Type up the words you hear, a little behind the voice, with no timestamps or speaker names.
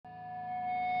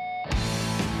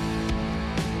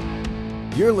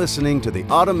You're listening to the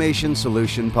Automation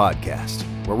Solution Podcast,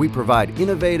 where we provide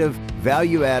innovative,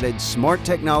 value-added, smart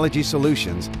technology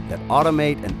solutions that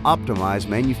automate and optimize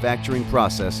manufacturing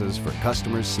processes for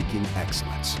customers seeking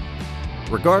excellence.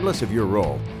 Regardless of your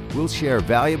role, we'll share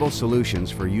valuable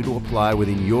solutions for you to apply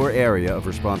within your area of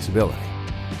responsibility.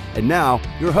 And now,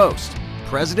 your host,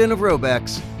 President of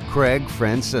Robex, Craig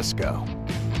Francisco.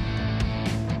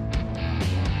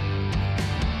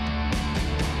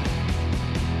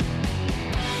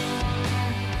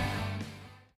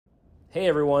 Hey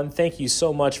everyone, thank you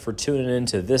so much for tuning in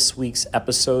to this week's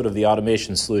episode of the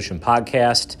Automation Solution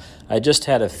Podcast. I just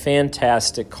had a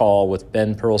fantastic call with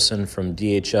Ben Perlson from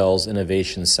DHL's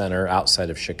Innovation Center outside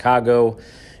of Chicago.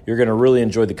 You're going to really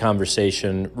enjoy the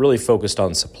conversation, really focused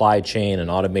on supply chain and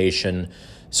automation.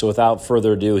 So without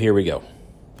further ado, here we go.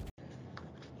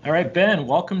 All right, Ben,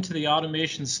 welcome to the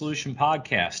Automation Solution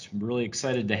Podcast. I'm really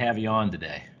excited to have you on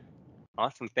today.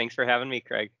 Awesome. Thanks for having me,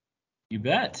 Craig. You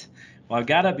bet. Well,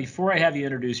 before I have you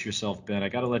introduce yourself, Ben, I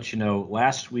got to let you know,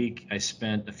 last week I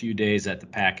spent a few days at the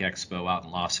PAC Expo out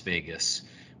in Las Vegas,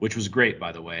 which was great,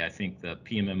 by the way. I think the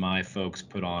PMMI folks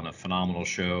put on a phenomenal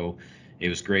show. It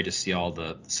was great to see all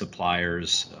the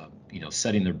suppliers,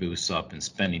 setting their booths up and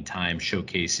spending time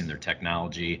showcasing their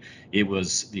technology.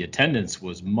 The attendance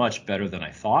was much better than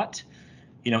I thought.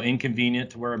 Inconvenient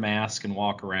to wear a mask and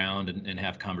walk around and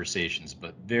have conversations,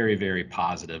 but very, very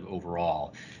positive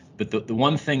overall. But the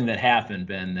one thing that happened,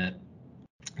 Ben,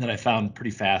 that I found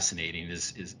pretty fascinating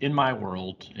is in my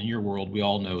world, in your world, we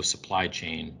all know supply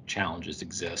chain challenges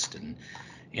exist, and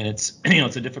it's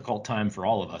it's a difficult time for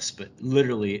all of us. But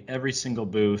literally every single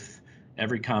booth,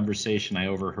 every conversation I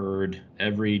overheard,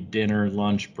 every dinner,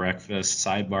 lunch, breakfast,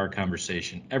 sidebar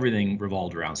conversation, everything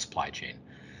revolved around supply chain.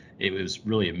 It was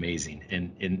really amazing,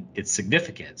 and it's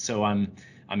significant. So I'm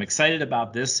excited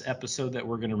about this episode that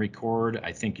we're going to record.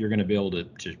 I think you're going to be able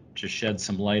to shed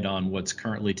some light on what's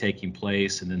currently taking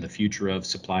place and then the future of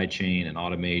supply chain and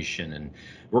automation, and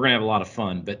we're going to have a lot of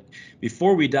fun. But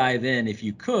before we dive in, if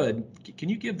you could, can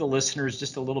you give the listeners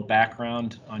just a little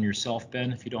background on yourself,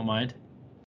 Ben, if you don't mind?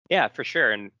 Yeah, for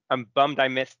sure. And I'm bummed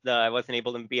I wasn't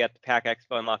able to be at the PAC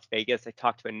Expo in Las Vegas. I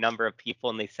talked to a number of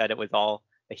people and they said it was all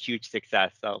a huge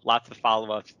success. So lots of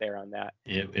follow-ups there on that.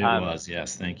 It was,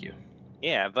 yes. Thank you.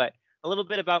 Yeah, but a little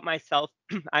bit about myself.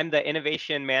 I'm the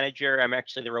innovation manager. I'm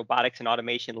actually the robotics and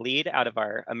automation lead out of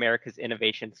our America's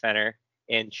Innovation Center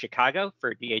in Chicago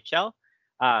for DHL.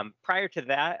 Prior to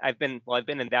that, I've been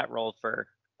in that role for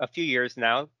a few years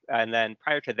now. And then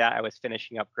prior to that, I was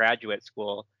finishing up graduate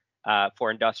school for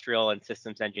industrial and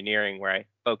systems engineering, where I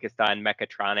focused on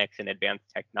mechatronics and advanced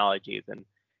technologies, and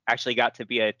actually got to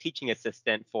be a teaching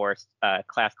assistant for a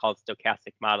class called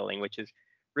stochastic modeling, which is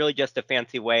really just a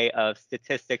fancy way of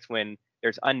statistics when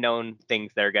there's unknown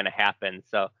things that are going to happen.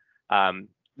 So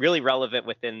really relevant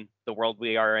within the world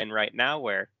we are in right now,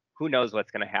 where who knows what's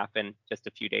going to happen just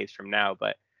a few days from now.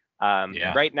 But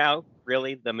Right now,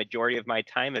 really the majority of my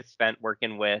time is spent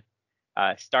working with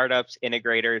startups,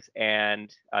 integrators,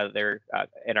 and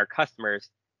our customers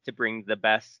to bring the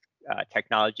best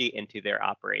technology into their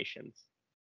operations.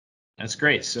 That's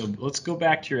great. So let's go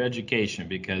back to your education,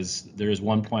 because there's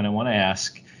one point I want to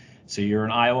ask. So you're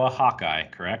an Iowa Hawkeye,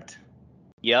 correct?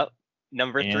 Yep.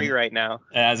 Number 3 right now.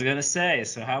 I was going to say,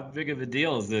 so how big of a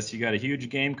deal is this? You got a huge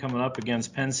game coming up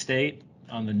against Penn State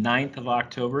on the 9th of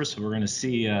October. So we're going to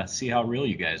see how real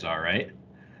you guys are, right?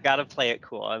 Got to play it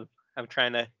cool. I'm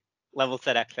trying to level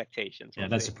set expectations. Yeah,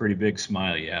 that's a pretty big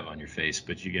smile you have on your face,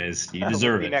 but you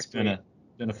deserve it. It's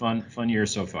been a fun year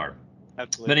so far.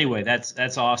 Absolutely. But anyway,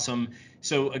 that's awesome.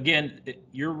 So again,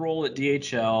 your role at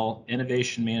DHL,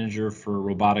 Innovation Manager for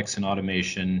Robotics and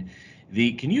Automation.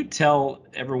 Can you tell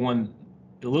everyone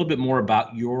a little bit more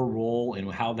about your role and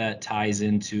how that ties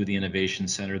into the Innovation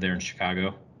Center there in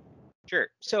Chicago? Sure.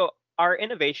 So our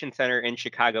Innovation Center in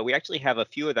Chicago, we actually have a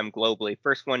few of them globally.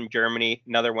 First one, Germany,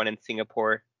 another one in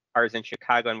Singapore, ours in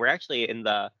Chicago, and we're actually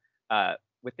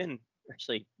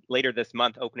later this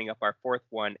month opening up our 4th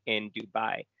one in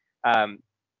Dubai. And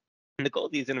the goal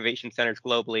of these innovation centers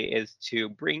globally is to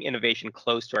bring innovation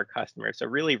close to our customers. So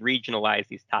really regionalize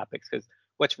these topics, because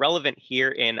what's relevant here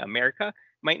in America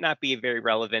might not be very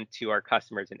relevant to our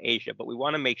customers in Asia, but we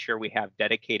want to make sure we have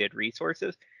dedicated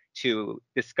resources to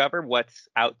discover what's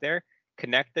out there,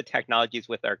 connect the technologies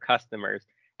with our customers,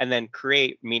 and then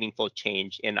create meaningful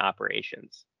change in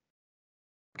operations.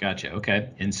 Gotcha. Okay.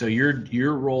 And so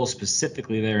your role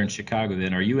specifically there in Chicago,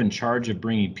 then, are you in charge of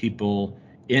bringing people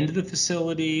into the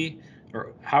facility,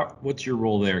 or what's your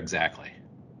role there exactly?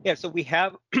 Yeah, so we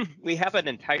have an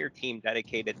entire team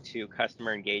dedicated to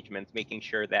customer engagements, making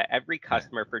sure that every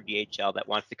customer for DHL that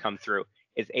wants to come through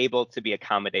is able to be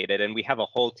accommodated. And we have a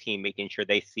whole team making sure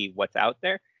they see what's out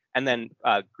there. And then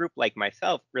a group like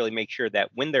myself really make sure that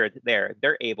when they're there,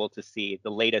 they're able to see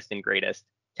the latest and greatest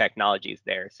technologies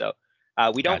there. So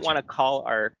we don't want to call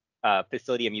our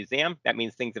facility a museum. That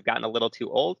means things have gotten a little too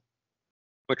old.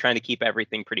 We're trying to keep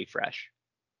everything pretty fresh.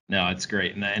 No, it's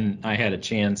great. And I had a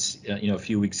chance, a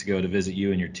few weeks ago to visit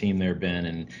you and your team there, Ben,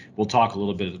 and we'll talk a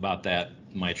little bit about that,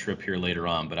 my trip here later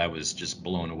on, but I was just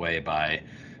blown away by,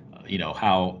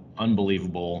 how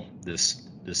unbelievable this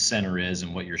center is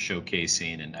and what you're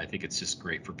showcasing. And I think it's just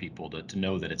great for people to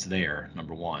know that it's there,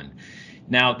 number one.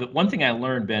 Now, the one thing I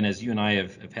learned, Ben, as you and I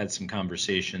have had some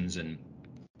conversations, and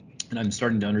I'm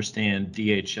starting to understand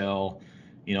DHL,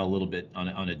 a little bit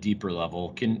on a deeper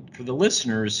level. For the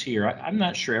listeners here, I'm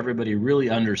not sure everybody really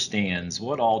understands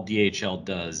what all DHL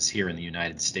does here in the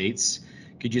United States.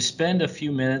 Could you spend a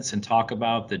few minutes and talk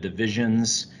about the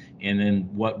divisions and then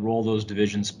what role those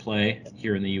divisions play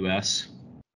here in the U.S.?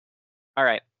 All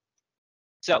right.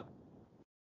 So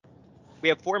we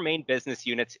have 4 main business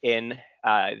units in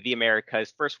the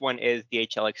Americas. First one is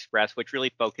DHL Express, which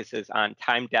really focuses on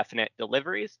time-definite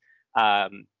deliveries.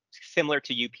 Similar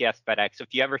to UPS, FedEx. So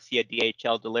if you ever see a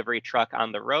DHL delivery truck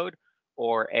on the road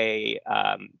or a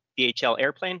DHL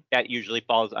airplane, that usually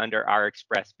falls under our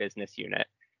Express business unit.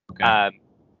 Okay.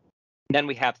 Then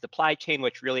we have supply chain,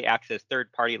 which really acts as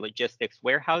third-party logistics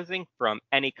warehousing from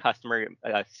any customer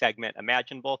segment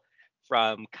imaginable,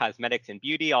 from cosmetics and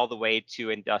beauty all the way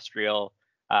to industrial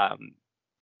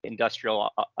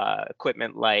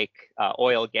equipment like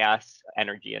oil, gas,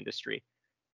 energy industry.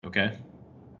 Okay.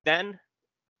 Then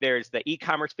there's the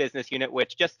e-commerce business unit,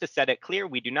 which, just to set it clear,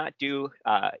 we do not do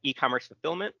e-commerce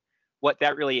fulfillment. What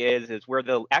that really is we're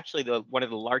one of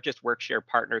the largest workshare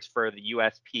partners for the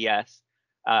USPS,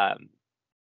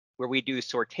 where we do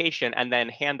sortation and then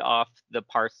hand off the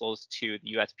parcels to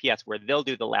the USPS, where they'll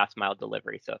do the last mile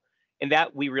delivery. So in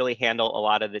that, we really handle a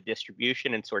lot of the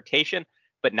distribution and sortation,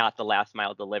 but not the last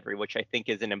mile delivery, which I think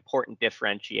is an important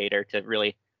differentiator to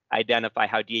really identify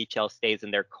how DHL stays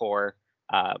in their core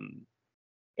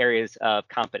areas of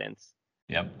competence.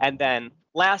 Yep. And then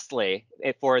lastly,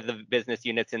 for the business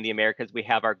units in the Americas, we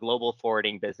have our global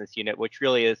forwarding business unit, which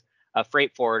really is a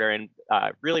freight forwarder and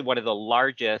really one of the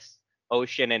largest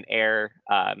ocean and air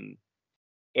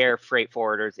freight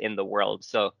forwarders in the world.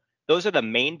 So those are the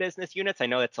main business units. I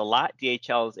know that's a lot.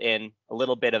 DHL's in a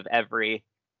little bit of every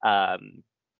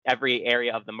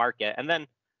area of the market. And then,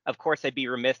 of course, I'd be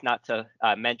remiss not to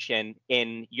mention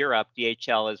in Europe,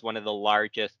 DHL is one of the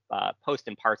largest post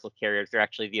and parcel carriers. They're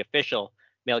actually the official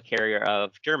mail carrier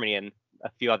of Germany and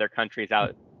a few other countries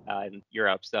out in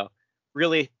Europe. So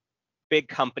really big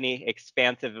company,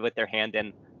 expansive with their hand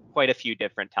in quite a few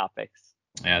different topics.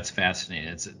 Yeah, it's fascinating.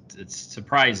 It's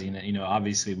surprising that,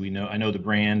 obviously I know the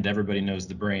brand, everybody knows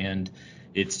the brand.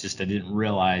 It's just I didn't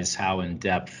realize how in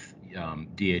depth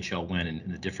DHL went in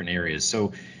the different areas.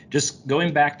 So just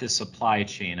going back to supply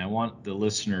chain, I want the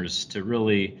listeners to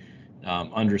really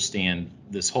understand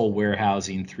this whole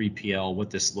warehousing 3PL, what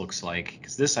this looks like,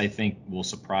 because this I think will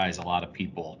surprise a lot of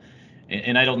people.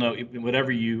 And I don't know,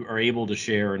 whatever you are able to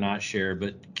share or not share,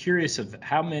 but curious of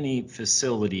how many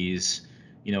facilities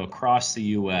across the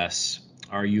U.S.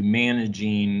 are you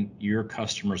managing your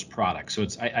customers' products? So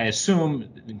I assume,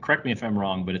 and correct me if I'm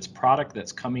wrong, but it's product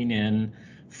that's coming in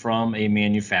from a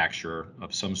manufacturer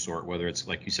of some sort, whether it's,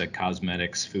 like you said,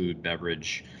 cosmetics, food,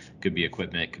 beverage, could be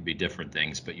equipment, could be different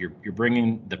things, but you're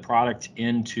bringing the product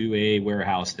into a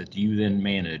warehouse that you then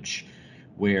manage.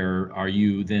 Where are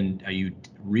you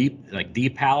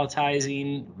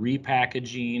depalletizing,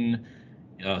 repackaging,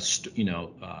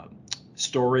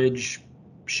 storage,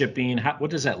 shipping?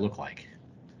 What does that look like?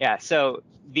 Yeah, so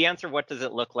the answer, what does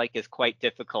it look like, is quite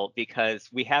difficult because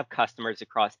we have customers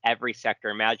across every sector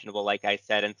imaginable, like I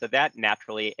said, and so that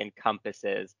naturally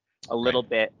encompasses a little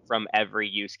bit from every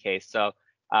use case. So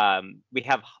we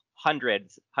have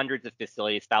hundreds of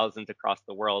facilities, thousands across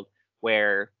the world,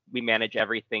 where we manage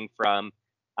everything from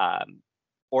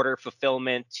order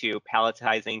fulfillment to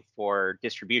palletizing for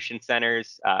distribution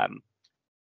centers.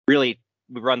 Really,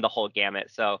 we run the whole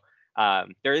gamut. So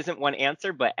there isn't one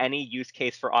answer, but any use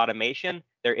case for automation,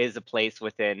 there is a place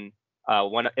within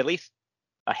at least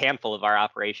a handful of our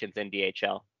operations in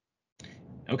DHL.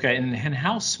 Okay, and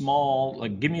how small?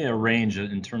 Like, give me a range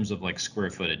in terms of like square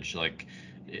footage. Like,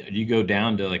 do you go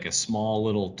down to like a small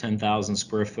little 10,000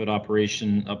 square foot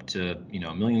operation up to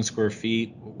 1 million square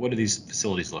feet? What do these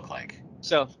facilities look like?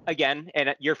 So again,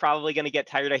 and you're probably going to get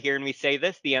tired of hearing me say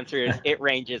this, the answer is it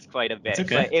ranges quite a bit.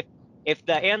 That's okay. But if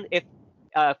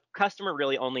A customer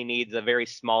really only needs a very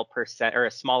small percent or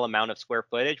a small amount of square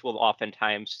footage. We'll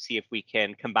oftentimes see if we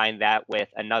can combine that with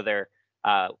another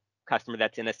customer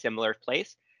that's in a similar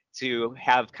place to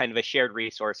have kind of a shared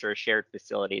resource or a shared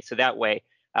facility. So that way,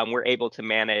 we're able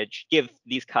to give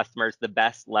these customers the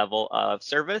best level of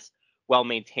service while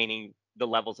maintaining the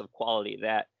levels of quality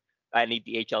that any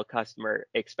DHL customer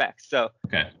expects. So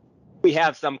Okay. we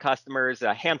have some customers,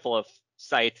 a handful of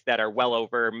sites that are well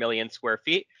over 1 million square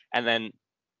feet, and then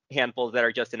handfuls that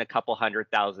are just in a couple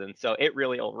 100,000. So it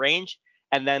really will range.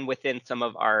 And then within some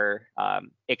of our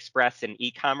express and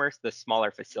e-commerce, the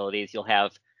smaller facilities, you'll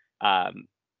have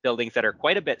buildings that are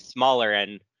quite a bit smaller.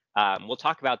 And we'll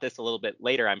talk about this a little bit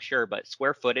later, I'm sure, but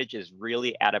square footage is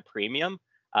really at a premium,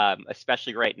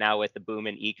 especially right now with the boom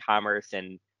in e-commerce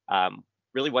and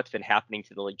really what's been happening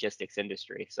to the logistics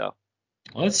industry. So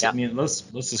let's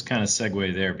just kind of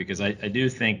segue there, because I do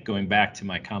think, going back to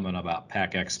my comment about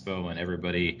Pack Expo and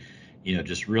everybody,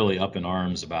 just really up in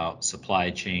arms about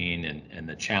supply chain and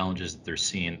the challenges that they're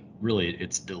seeing. Really,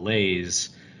 it's delays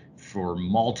for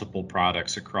multiple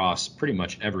products across pretty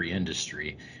much every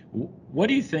industry. What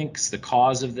do you think's the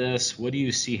cause of this? What do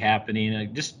you see happening?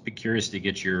 I'd just be curious to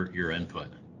get your input.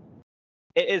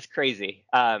 it is crazy.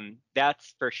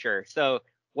 That's for sure. So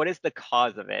what is the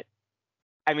cause of it?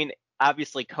 I mean,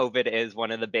 obviously COVID is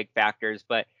one of the big factors,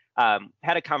 but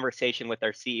had a conversation with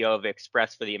our CEO of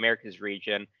Express for the Americas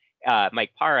region,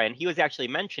 Mike Parra, and he was actually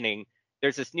mentioning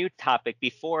there's this new topic.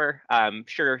 Before, I'm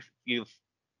sure you've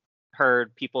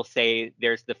heard people say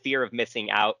there's the fear of missing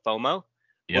out, FOMO.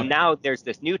 Yep. Well, now there's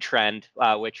this new trend,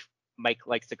 which Mike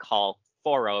likes to call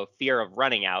FORO, fear of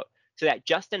running out. So that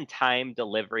just-in-time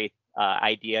delivery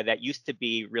idea that used to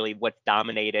be really what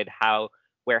dominated how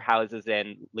warehouses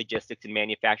and logistics and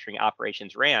manufacturing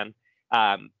operations ran.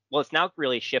 Well, it's now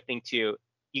really shifting to,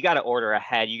 you got to order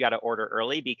ahead, you got to order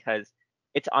early, because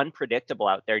it's unpredictable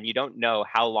out there and you don't know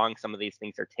how long some of these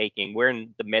things are taking. We're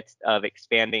in the midst of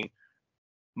expanding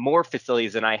more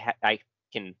facilities than I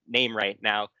can name right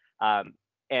now.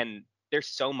 And there's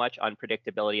so much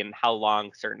unpredictability in how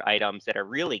long certain items that are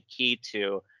really key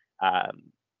to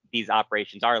these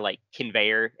operations are. Like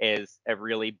conveyor is a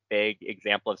really big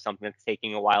example of something that's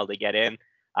taking a while to get in.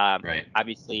 Right.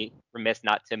 Obviously, remiss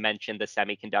not to mention the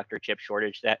semiconductor chip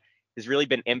shortage that has really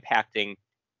been impacting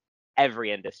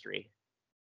every industry.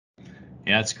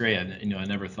 Yeah, that's great. I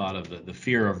never thought of the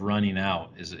fear of running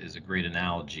out is a great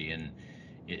analogy, and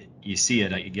you see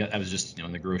it. I was just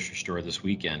in the grocery store this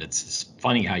weekend. It's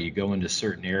funny how you go into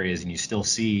certain areas and you still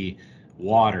see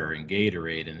water and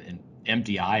Gatorade and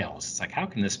empty aisles. It's like, how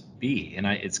can this be? And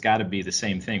it's got to be the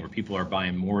same thing, where people are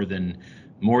buying more than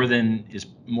is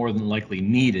more than likely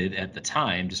needed at the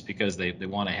time, just because they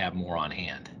want to have more on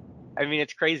hand. I mean,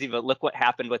 it's crazy, but look what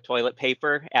happened with toilet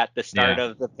paper at the start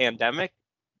of the pandemic.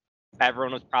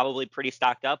 Everyone was probably pretty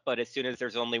stocked up, but as soon as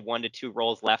there's only 1 to 2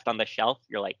 rolls left on the shelf,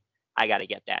 you're like, I got to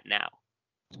get that now.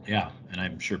 Yeah, and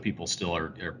I'm sure people still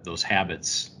are those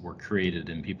habits were created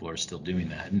and people are still doing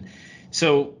that. And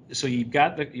so we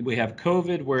have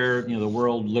COVID, where the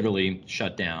world literally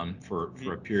shut down for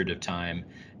a period of time.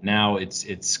 Now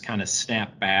it's kind of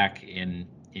snapped back, and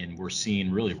we're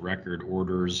seeing really record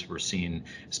orders. We're seeing,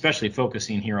 especially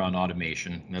focusing here on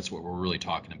automation, and that's what we're really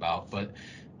talking about. But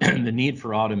the need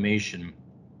for automation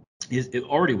it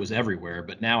already was everywhere,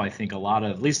 but now I think a lot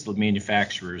of, at least the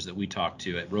manufacturers that we talk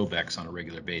to at Robex on a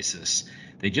regular basis,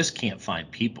 they just can't find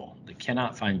people. They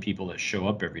cannot find people that show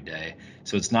up every day.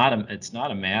 So it's not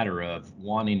a matter of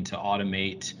wanting to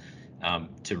automate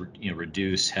to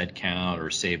reduce headcount or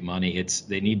save money.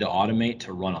 They need to automate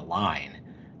to run a line,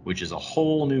 which is a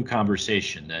whole new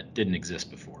conversation that didn't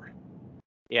exist before.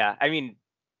 Yeah, I mean,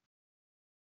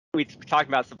 we talked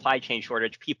about supply chain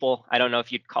shortage. People, I don't know if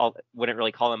wouldn't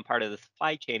really call them part of the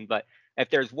supply chain, but if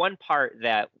there's one part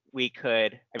that we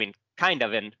could, I mean, kind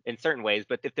of in certain ways,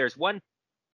 but if there's one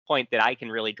point that I can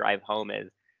really drive home is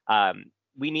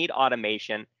we need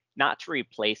automation, not to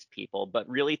replace people, but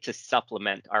really to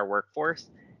supplement our workforce.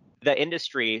 The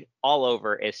industry all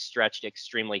over is stretched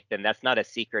extremely thin. That's not a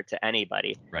secret to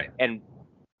anybody. Right. And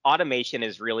automation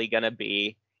is really going to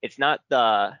be, it's not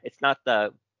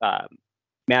the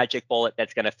magic bullet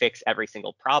that's going to fix every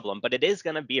single problem, but it is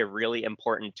going to be a really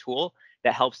important tool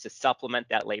that helps to supplement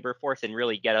that labor force and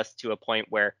really get us to a point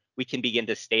where we can begin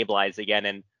to stabilize again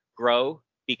and grow,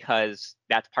 because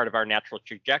that's part of our natural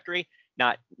trajectory,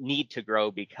 not need to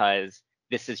grow because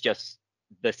this is just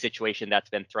the situation that's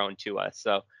been thrown to us.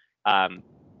 So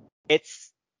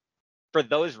it's for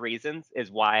those reasons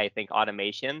is why I think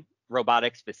automation,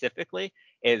 robotics specifically,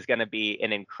 is going to be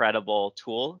an incredible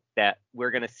tool that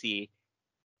we're going to see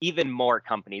even more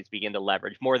companies begin to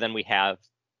leverage more than we have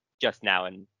just now.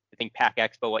 And I think Pack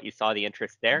Expo, what you saw, the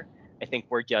interest there, I think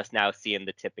we're just now seeing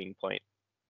the tipping point.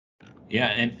 Yeah,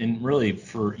 and really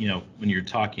for, when you're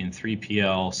talking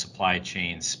 3PL, supply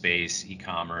chain space,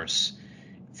 e-commerce,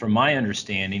 from my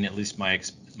understanding, at least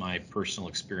my personal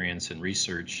experience and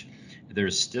research,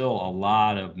 there's still a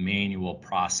lot of manual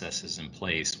processes in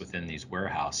place within these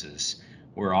warehouses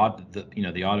where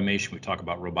the automation, we talk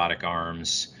about robotic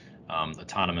arms,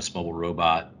 autonomous mobile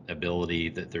robot ability,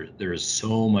 that there is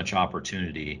so much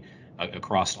opportunity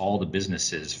across all the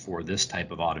businesses for this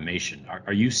type of automation.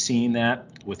 Are you seeing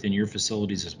that within your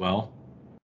facilities as well?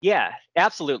 Yeah,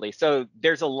 absolutely. So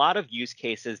there's a lot of use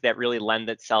cases that really lend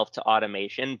itself to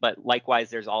automation, but likewise,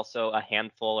 there's also a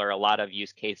handful or a lot of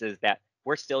use cases that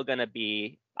we're still going to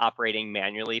be operating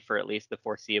manually for at least the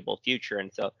foreseeable future.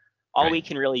 And so all we Right.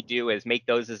 can really do is make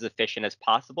those as efficient as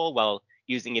possible while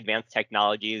using advanced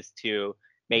technologies to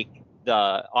make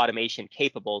the automation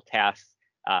capable tasks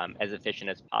as efficient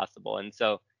as possible. And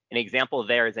so an example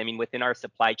there is, I mean, within our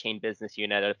supply chain business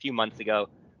unit, a few months ago,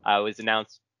 it was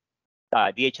announced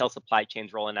DHL supply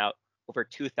chains rolling out over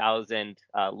 2,000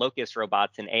 locust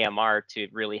robots and AMR to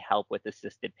really help with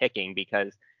assisted picking,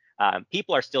 because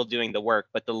people are still doing the work,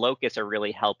 but the locusts are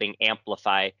really helping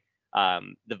amplify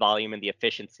the volume and the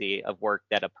efficiency of work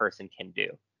that a person can do.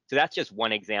 So that's just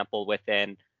one example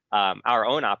within our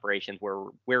own operations where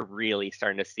we're really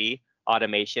starting to see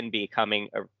automation becoming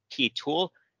a key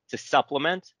tool to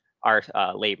supplement our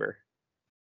labor.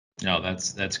 No,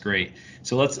 that's great.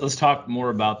 So let's talk more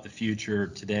about the future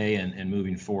today and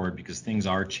moving forward, because things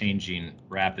are changing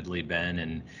rapidly, Ben,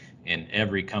 and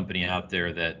every company out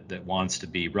there that wants to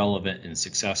be relevant and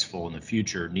successful in the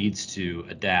future needs to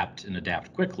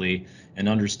adapt quickly and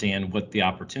understand what the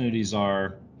opportunities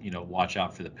are, watch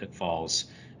out for the pitfalls,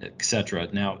 etc.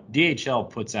 Now, DHL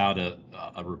puts out a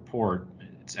report.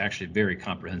 It's actually very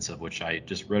comprehensive, which I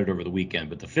just read it over the weekend,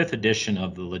 but the 5th edition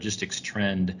of the Logistics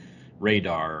Trend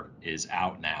Radar is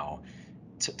out now.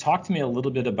 Talk to me a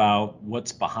little bit about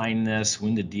what's behind this.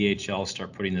 When did DHL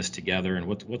start putting this together, and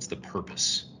what's the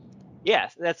purpose?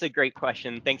 Yes, that's a great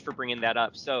question. Thanks for bringing that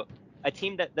up. So the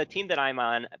team that I'm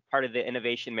on, part of the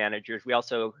innovation managers, we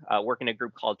also work in a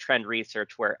group called Trend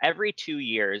Research, where every 2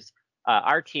 years,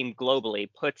 our team globally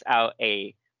puts out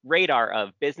a radar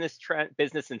of business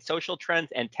and social trends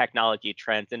and technology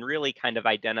trends, and really kind of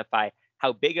identify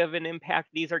how big of an impact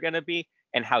these are going to be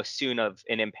and how soon of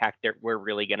an impact we're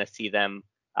really going to see them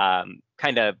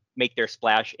kind of make their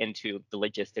splash into the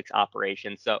logistics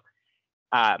operation. So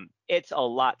it's a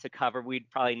lot to cover. We'd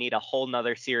probably need a whole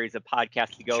nother series of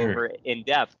podcasts to go Sure. over in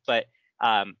depth, but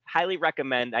highly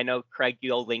recommend. I know, Craig,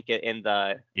 you'll link it in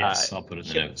the Yes, I'll put it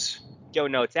in the notes. show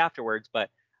notes afterwards, but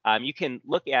you can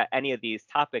look at any of these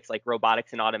topics like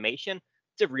robotics and automation.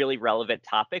 It's a really relevant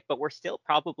topic, but we're still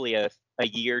probably a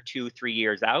year, 2, 3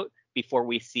 years out before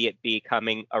we see it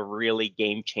becoming a really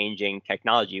game-changing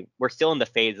technology. We're still in the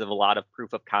phase of a lot of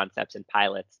proof of concepts and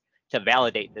pilots to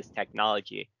validate this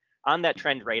technology. On that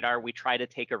trend radar, we try to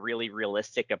take a really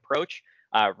realistic approach,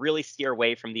 really steer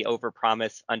away from the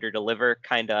overpromise, underdeliver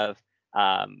kind of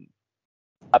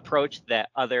approach that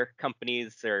other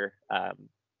companies or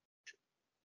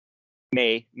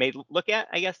may look at,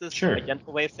 I guess is Sure. a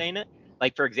gentle way of saying it.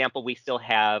 Like, for example, we still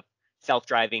have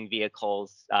self-driving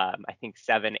vehicles, I think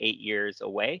 7, 8 years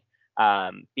away,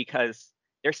 because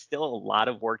there's still a lot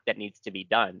of work that needs to be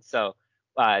done. So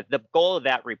the goal of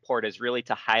that report is really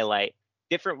to highlight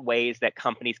different ways that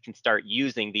companies can start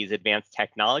using these advanced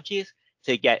technologies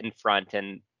to get in front.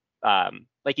 And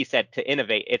like you said, to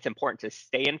innovate, it's important to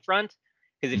stay in front,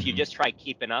 because if you just try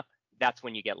keeping up, that's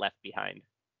when you get left behind.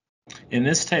 And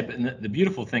the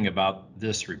beautiful thing about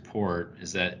this report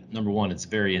is that, number one, it's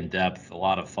very in depth. A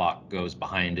lot of thought goes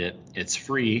behind it. It's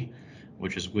free,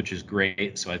 which is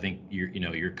great. So I think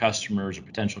your customers or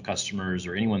potential customers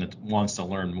or anyone that wants to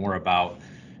learn more about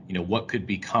what could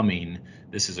be coming,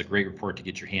 this is a great report to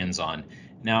get your hands on.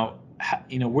 Now,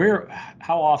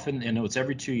 how often? I know it's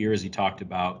every 2 years you talked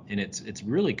about, and it's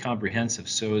really comprehensive.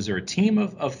 So is there a team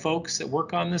of folks that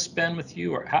work on this, Ben, with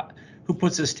you, or who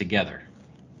puts this together?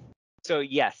 So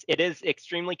yes, it is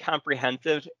extremely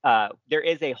comprehensive. There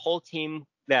is a whole team,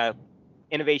 the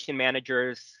innovation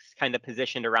managers kind of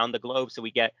positioned around the globe. So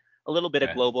we get a little bit of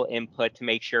Okay. global input to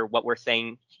make sure what we're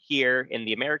saying here in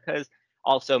the Americas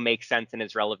also makes sense and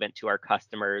is relevant to our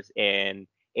customers in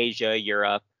Asia,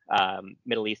 Europe,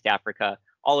 Middle East, Africa,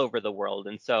 all over the world.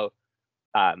 And so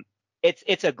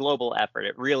it's a global effort.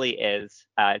 It really is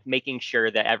making sure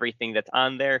that everything that's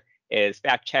on there is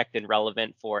fact checked and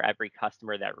relevant for every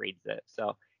customer that reads it.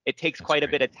 So it takes That's quite a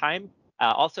great. bit of time.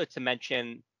 Also to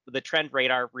mention, the trend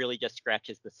radar really just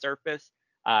scratches the surface.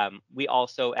 We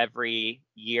also every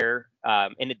year,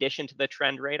 in addition to the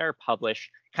trend radar, publish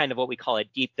kind of what we call a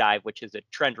deep dive, which is a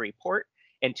trend report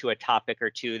into a topic or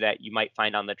two that you might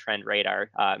find on the trend radar.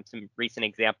 Some recent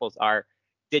examples are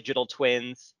digital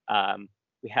twins.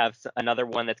 We have another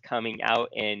one that's coming out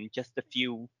in just a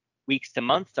few weeks to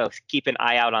months, so keep an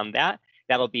eye out on that.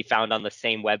 That'll be found on the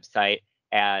same website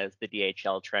as the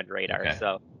DHL trend radar. Okay.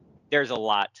 So there's a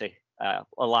lot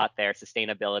there: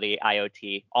 sustainability,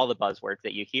 IoT, all the buzzwords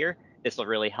that you hear. This will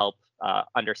really help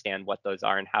understand what those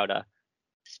are and how to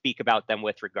speak about them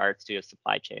with regards to a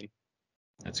supply chain.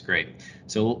 That's great.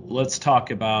 So let's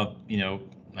talk about,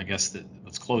 I guess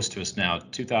what's close to us now,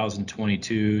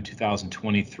 2022,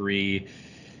 2023.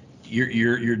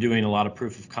 You're doing a lot of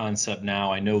proof of concept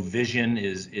now. I know vision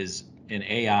is in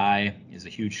AI is a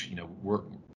huge,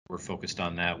 we're focused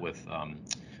on that with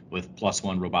Plus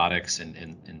One Robotics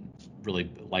and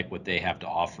really like what they have to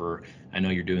offer. I know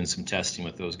you're doing some testing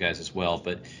with those guys as well.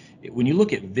 But when you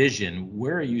look at vision,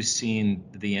 where are you seeing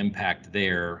the impact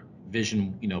there?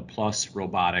 Vision, plus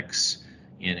robotics,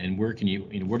 and where can you,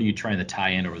 what are you trying to tie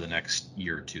in over the next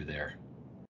year or two there?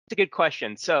 It's a good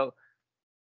question. So,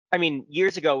 I mean,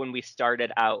 years ago when we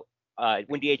started out,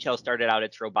 when DHL started out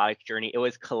its robotics journey, it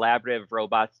was collaborative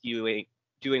robots doing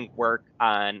work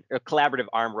on, or collaborative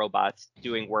arm robots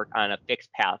doing work on a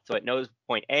fixed path. So it knows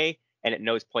point A and it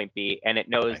knows point B, and it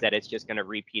knows that it's just going to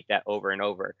repeat that over and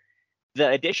over. The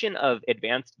addition of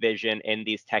advanced vision in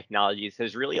these technologies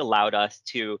has really allowed us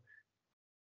to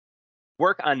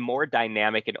work on more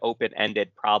dynamic and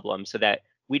open-ended problems so that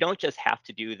we don't just have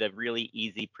to do the really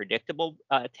easy, predictable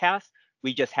tasks.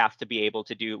 We just have to be able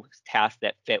to do tasks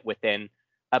that fit within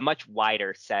a much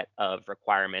wider set of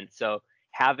requirements. So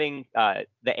having the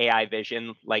AI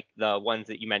vision, like the ones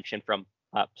that you mentioned from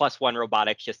Plus One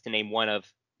Robotics, just to name one of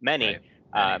many,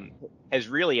 has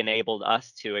really enabled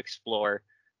us to explore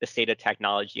the state of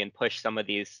technology and push some of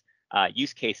these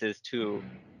use cases to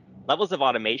levels of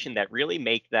automation that really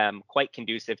make them quite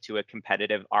conducive to a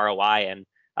competitive ROI, and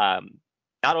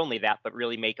not only that, but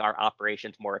really make our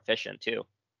operations more efficient too.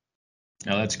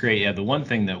 No, that's great. Yeah, the one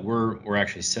thing that we're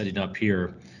actually setting up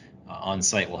here on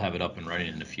site, we'll have it up and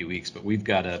running in a few weeks, but we've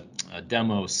got a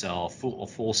demo cell, a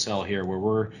full cell here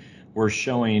where we're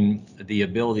showing the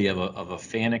ability of a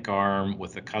FANUC arm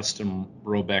with a custom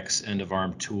Robex end of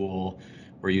arm tool.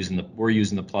 We're using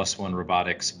the Plus One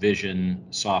Robotics vision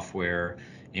software.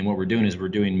 And what we're doing is we're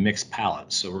doing mixed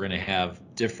pallets. So we're going to have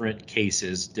different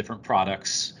cases, different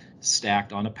products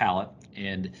stacked on a pallet.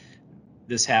 And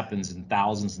this happens in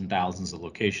thousands and thousands of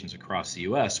locations across the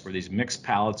US where these mixed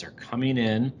pallets are coming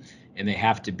in and they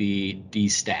have to be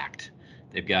destacked.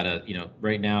 They've got to,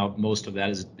 right now, most of that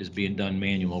is being done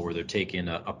manual, where they're taking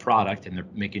a product and they're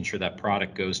making sure that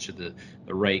product goes to the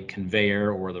right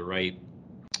conveyor or the right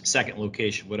second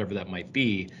location, whatever that might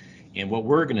be. And what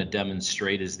we're going to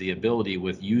demonstrate is the ability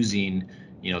with using,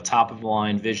 top of the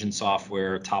line vision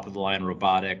software, top of the line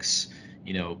robotics,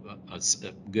 a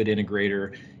good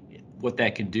integrator, what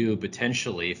that can do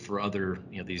potentially for other,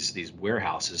 these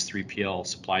warehouses, 3PL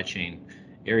supply chain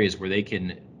areas where they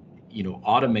can,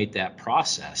 automate that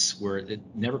process where it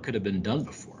never could have been done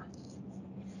before.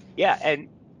 Yeah, and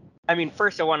I mean,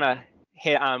 first I want to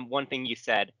hit on one thing you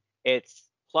said. It's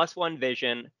Plus One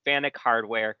Vision, FANUC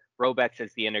hardware, Robex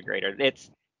is the integrator.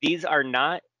 These are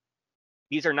not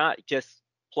just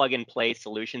plug and play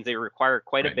solutions. They require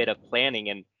quite a bit of planning.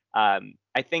 And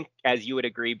I think, as you would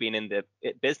agree, being in the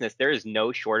business, there is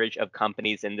no shortage of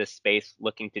companies in this space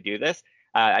looking to do this.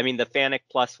 I mean, the FANUC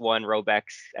Plus One Robex,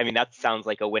 I mean, that sounds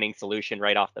like a winning solution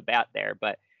right off the bat there.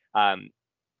 But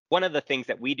one of the things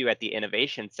that we do at the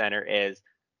Innovation Center is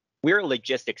we're a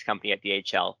logistics company at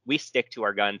DHL. We stick to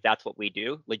our guns. That's what we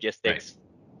do. Logistics,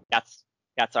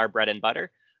 that's our bread and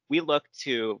butter. We look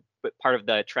to, part of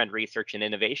the trend research and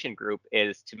innovation group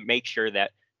is to make sure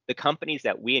that the companies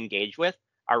that we engage with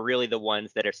are really the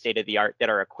ones that are state of the art, that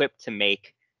are equipped to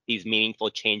make these meaningful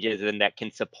changes and that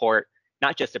can support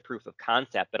not just a proof of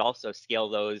concept, but also scale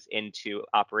those into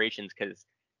operations. Because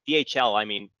DHL, I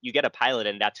mean, you get a pilot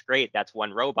and that's great. That's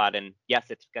one robot. And yes,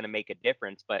 it's going to make a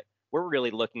difference. But we're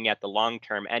really looking at the long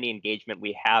term. Any engagement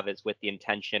we have is with the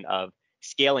intention of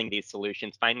scaling these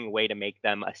solutions, finding a way to make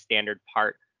them a standard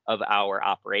part of our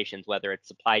operations, whether it's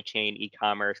supply chain,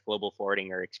 e-commerce, global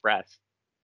forwarding, or express.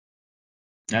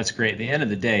 That's great. At the end of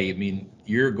the day, I mean,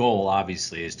 your goal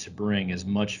obviously is to bring as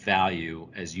much value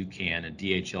as you can and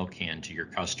DHL can to your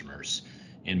customers.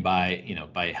 And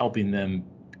by helping them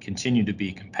continue to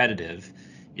be competitive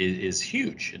is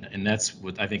huge. And that's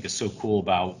what I think is so cool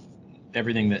about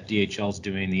everything that DHL is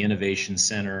doing, the Innovation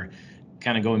Center,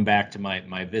 kind of going back to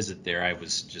my visit there, I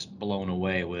was just blown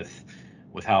away with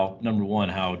how, number one,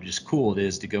 how just cool it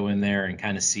is to go in there and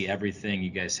kind of see everything. You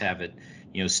guys have it,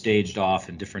 staged off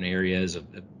in different areas of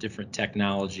different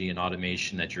technology and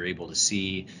automation that you're able to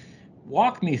see.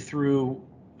 Walk me through,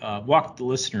 walk the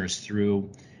listeners through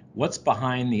what's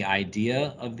behind the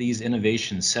idea of these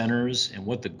innovation centers and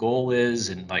what the goal is,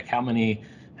 and like how many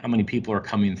people are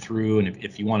coming through. And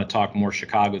if you want to talk more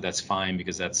Chicago, that's fine,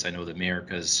 because that's, I know, the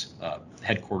America's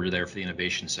headquarters there for the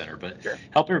innovation center. But Sure.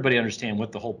 help everybody understand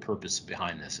what the whole purpose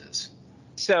behind this is.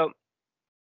 So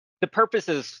the purpose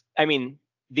is,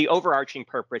 the overarching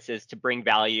purpose is to bring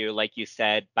value, like you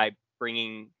said, by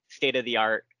bringing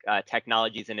state-of-the-art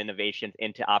technologies and innovations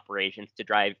into operations to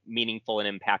drive meaningful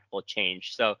and impactful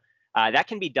change. So that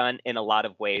can be done in a lot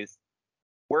of ways.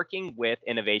 Working with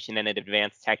innovation and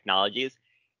advanced technologies,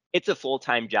 it's a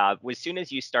full-time job. As soon as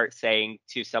you start saying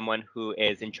to someone who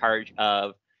is in charge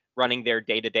of running their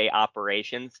day-to-day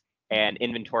operations and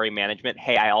inventory management,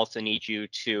 hey, I also need you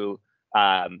to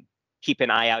keep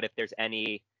an eye out if there's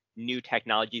any new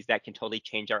technologies that can totally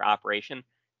change our operation,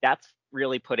 that's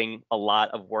really putting a lot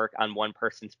of work on one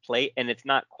person's plate, and it's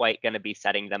not quite going to be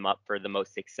setting them up for the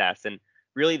most success. And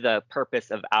really the purpose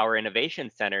of our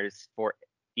innovation centers for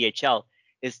DHL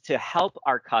is to help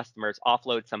our customers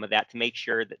offload some of that to make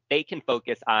sure that they can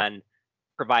focus on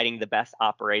providing the best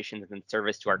operations and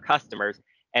service to our customers.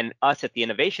 And us at the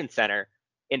Innovation Center,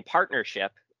 in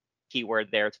partnership, keyword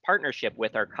there, it's partnership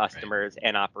with our customers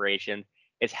and operations,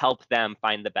 is help them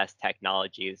find the best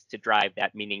technologies to drive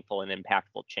that meaningful and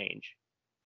impactful change.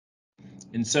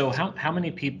 And so how many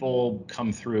people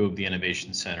come through the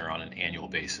Innovation Center on an annual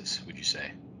basis, would you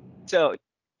say? So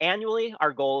annually,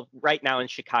 our goal right now in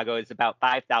Chicago is about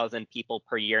 5,000 people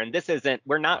per year. And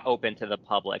we're not open to the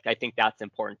public. I think that's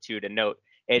important too to note.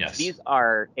 Yes. These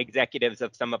are executives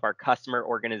of some of our customer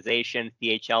organizations,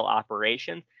 DHL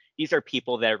operations. These are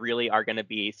people that really are going to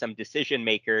be some decision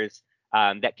makers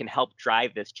that can help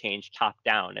drive this change top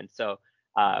down. And so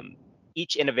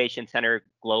each innovation center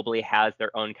globally has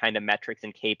their own kind of metrics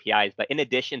and KPIs. But in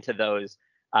addition to those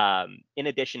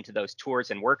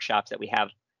tours and workshops that we have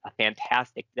a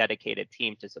fantastic dedicated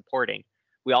team to supporting,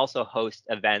 we also host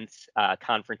events,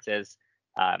 conferences.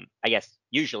 I guess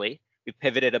usually we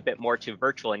pivoted a bit more to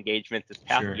virtual engagements this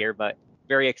past year, but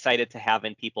very excited to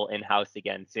having people in-house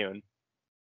again soon.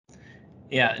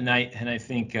 Yeah, and I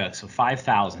think so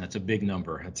 5,000, that's a big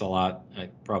number. That's a lot,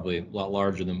 probably a lot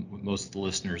larger than most of the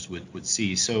listeners would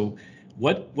see. So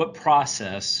what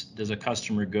process does a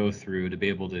customer go through to be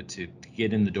able to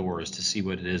get in the doors to see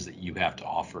what it is that you have to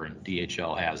offer and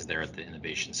DHL has there at the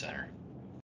Innovation Center?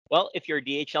 Well, if you're a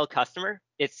DHL customer,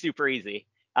 it's super easy.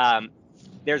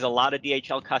 There's a lot of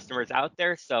DHL customers out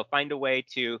there, so find a way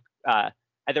to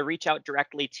either reach out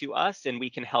directly to us and we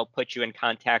can help put you in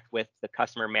contact with the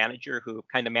customer manager who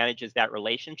kind of manages that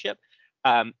relationship,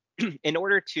 in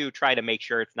order to try to make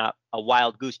sure it's not a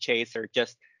wild goose chase or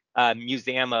just a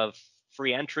museum of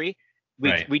free entry.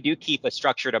 We do keep a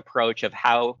structured approach of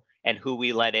how and who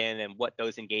we let in and what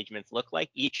those engagements look like.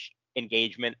 Each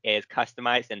engagement is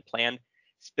customized and planned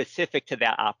specific to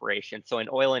that operation. So an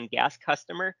oil and gas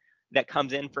customer that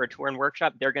comes in for a tour and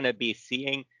workshop, they're going to be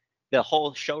seeing the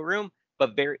whole showroom,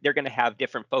 but they're going to have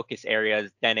different focus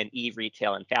areas than an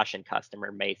e-retail and fashion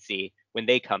customer may see when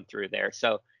they come through there.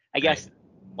 So I guess,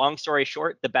 long story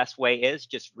short, the best way is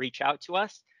just reach out to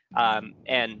us.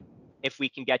 And if we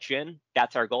can get you in,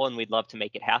 that's our goal, and we'd love to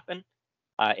make it happen.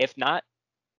 If not,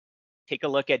 take a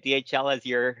look at DHL as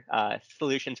your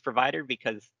solutions provider,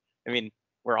 because,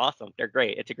 we're awesome. They're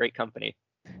great. It's a great company.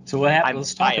 So what happened?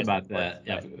 Let's talk about that.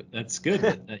 Yeah, that's good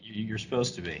that you're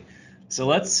supposed to be. So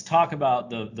let's talk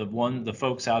about the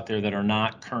folks out there that are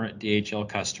not current DHL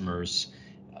customers.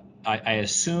 I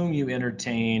assume you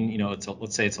entertain,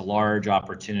 let's say it's a large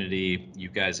opportunity. You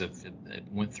guys have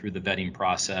went through the vetting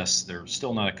process. They're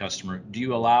still not a customer. Do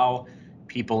you allow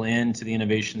people into the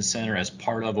Innovation Center as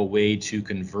part of a way to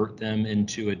convert them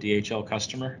into a DHL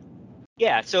customer?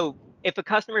 Yeah. So if a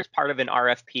customer is part of an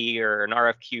RFP or an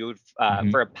RFQ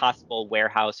for a possible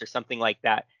warehouse or something like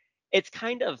that, it's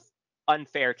kind of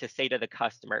unfair to say to the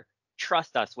customer,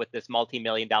 trust us with this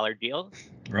multi-million-dollar deal.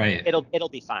 Right. It'll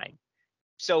be fine.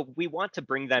 So we want to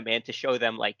bring them in to show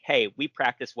them, like, hey, we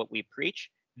practice what we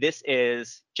preach. This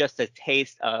is just a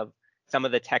taste of some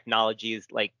of the technologies,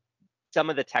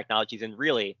 and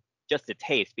really just a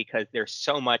taste, because there's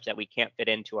so much that we can't fit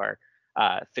into our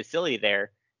facility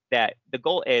there, that the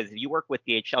goal is, if you work with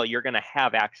DHL, you're going to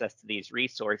have access to these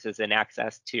resources and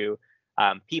access to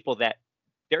people that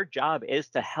their job is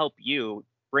to help you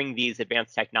bring these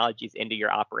advanced technologies into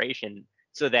your operation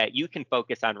so that you can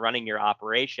focus on running your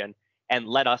operation and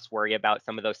let us worry about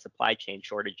some of those supply chain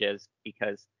shortages,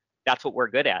 because that's what we're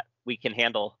good at. We can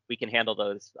handle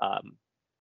those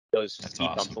speed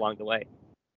bumps along the way.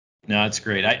 No, it's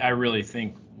great. I really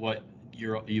think what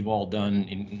you've all done,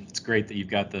 and it's great that you've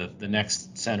got the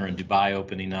next center in Dubai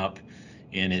opening up,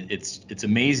 and it's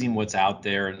amazing what's out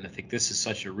there. And I think this is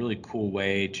such a really cool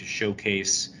way to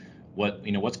showcase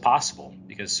what's possible,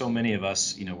 because so many of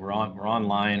us, we're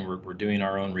online, we're doing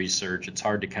our own research. It's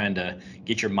hard to kind of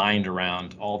get your mind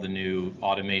around all the new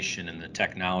automation and the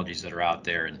technologies that are out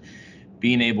there, and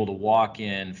being able to walk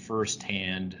in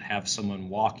firsthand, have someone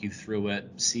walk you through it,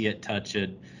 see it, touch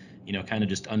it, kind of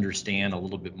just understand a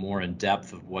little bit more in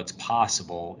depth of what's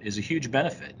possible is a huge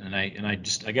benefit. And I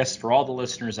guess for all the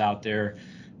listeners out there,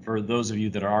 for those of you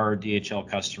that are DHL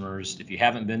customers, if you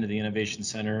haven't been to the Innovation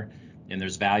Center and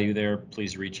there's value there,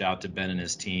 please reach out to Ben and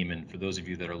his team. And for those of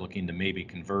you that are looking to maybe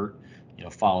convert,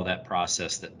 follow that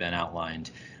process that Ben outlined.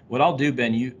 What I'll do,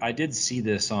 Ben, I did see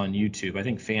this on YouTube. I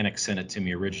think Fanuc sent it to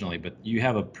me originally, but you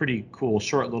have a pretty cool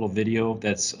short little video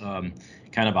that's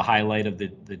kind of a highlight of the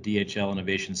DHL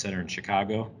Innovation Center in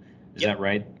Chicago. Is that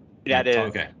right? That is.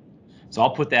 Okay. So I'll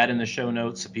put that in the show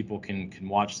notes so people can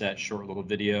watch that short little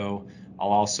video. I'll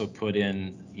also put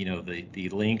in, the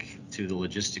link to the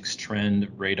logistics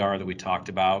trend radar that we talked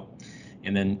about,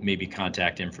 and then maybe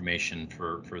contact information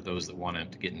for those that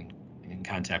want to get in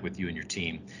contact with you and your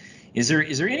team. Is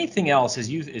there anything else as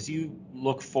you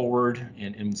look forward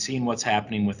and seeing what's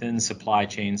happening within supply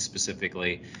chain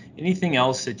specifically? Anything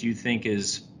else that you think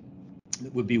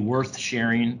would be worth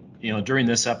sharing? During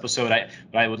this episode,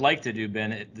 what I would like to do,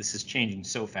 Ben, this is changing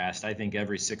so fast. I think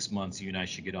every 6 months you and I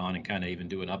should get on and kind of even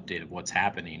do an update of what's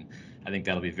happening. I think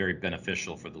that'll be very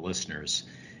beneficial for the listeners.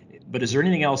 But is there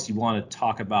anything else you want to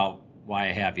talk about? Why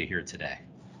I have you here today?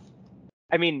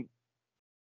 I mean,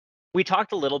 we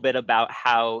talked a little bit about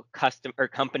how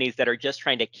companies that are just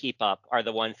trying to keep up are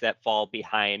the ones that fall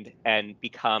behind and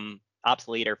become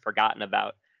obsolete or forgotten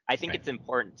about. I think It's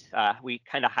important. We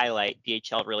kind of highlight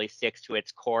DHL really sticks to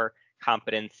its core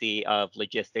competency of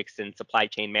logistics and supply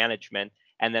chain management,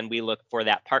 and then we look for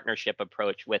that partnership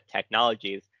approach with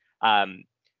technologies.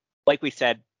 Like we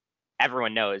said,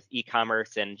 everyone knows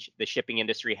e-commerce and the shipping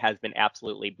industry has been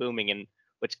absolutely booming, and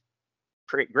what's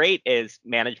great is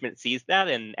management sees that,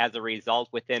 and as a result,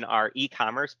 within our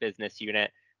e-commerce business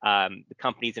unit, the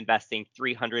company's investing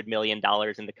 $300 million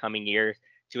in the coming years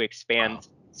to expand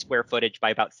square footage by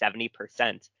about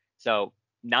 70%. So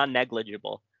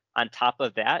non-negligible. On top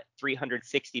of that,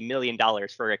 $360 million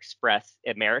for Express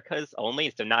Americas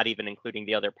only, so not even including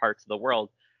the other parts of the world.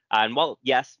 And while,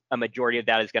 yes, a majority of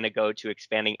that is going to go to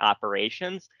expanding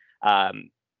operations,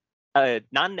 a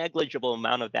non-negligible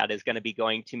amount of that is going to be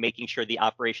going to making sure the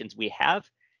operations we have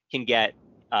can get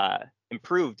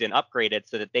improved and upgraded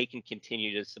so that they can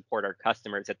continue to support our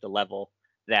customers at the level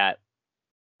that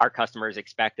our customers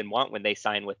expect and want when they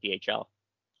sign with DHL.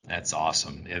 That's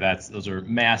awesome. Yeah, those are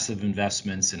massive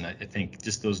investments, and I think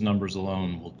just those numbers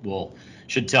alone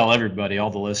should tell everybody, all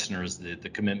the listeners, the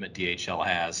commitment DHL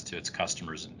has to its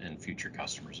customers and future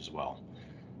customers as well.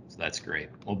 So that's great.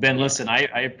 Well, Ben, listen, I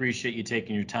appreciate you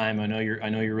taking your time. I know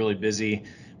you're really busy.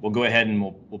 We'll go ahead and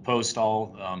we'll post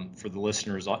all for the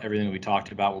listeners. Everything that we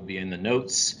talked about will be in the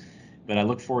notes. But I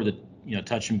look forward to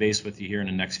touching base with you here in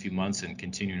the next few months and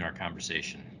continuing our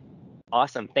conversation.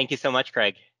 Awesome. Thank you so much,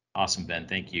 Craig. Awesome, Ben.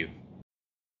 Thank you.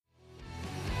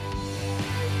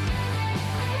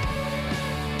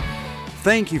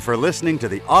 Thank you for listening to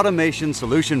the Automation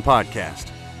Solution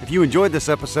Podcast. If you enjoyed this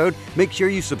episode, make sure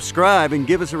you subscribe and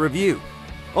give us a review.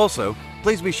 Also,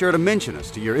 please be sure to mention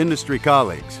us to your industry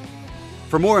colleagues.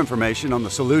 For more information on the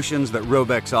solutions that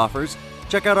Robex offers,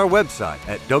 check out our website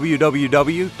at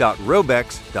www.robex.us.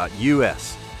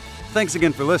 Thanks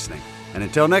again for listening, and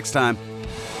until next time,